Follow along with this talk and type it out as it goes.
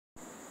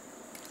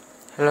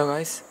Hello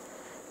guys,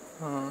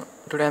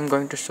 today I am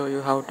going to show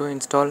you how to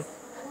install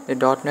the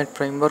 .NET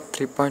Framework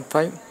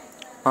 3.5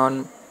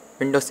 on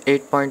Windows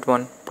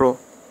 8.1 Pro,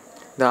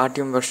 the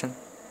RTM version.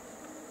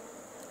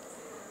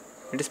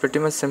 It is pretty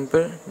much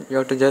simple. You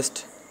have to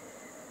just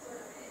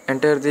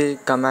enter the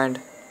command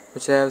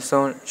which I have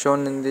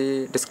shown in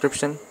the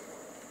description.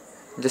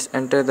 Just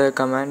enter the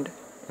command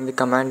in the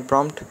command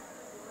prompt,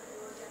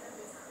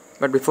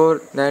 but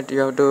before that you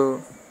have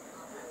to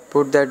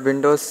put that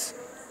Windows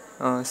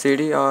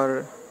CD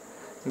or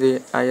the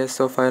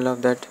ISO file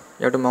of that.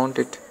 You have to mount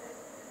it.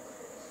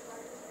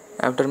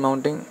 After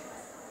mounting,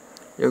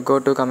 you go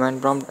to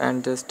command prompt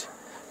and just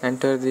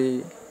enter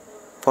the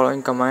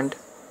following command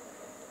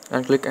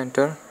and click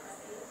enter.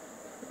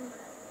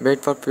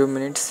 Wait for few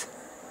minutes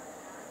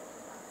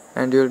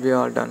and you will be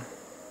all done.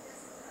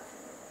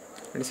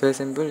 It is very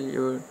simple.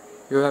 You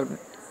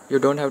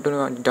don't have to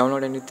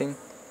download anything.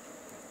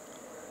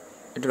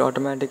 It will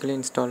automatically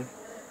install.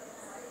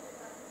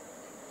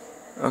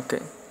 Okay,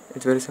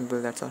 it's very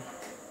simple. That's all.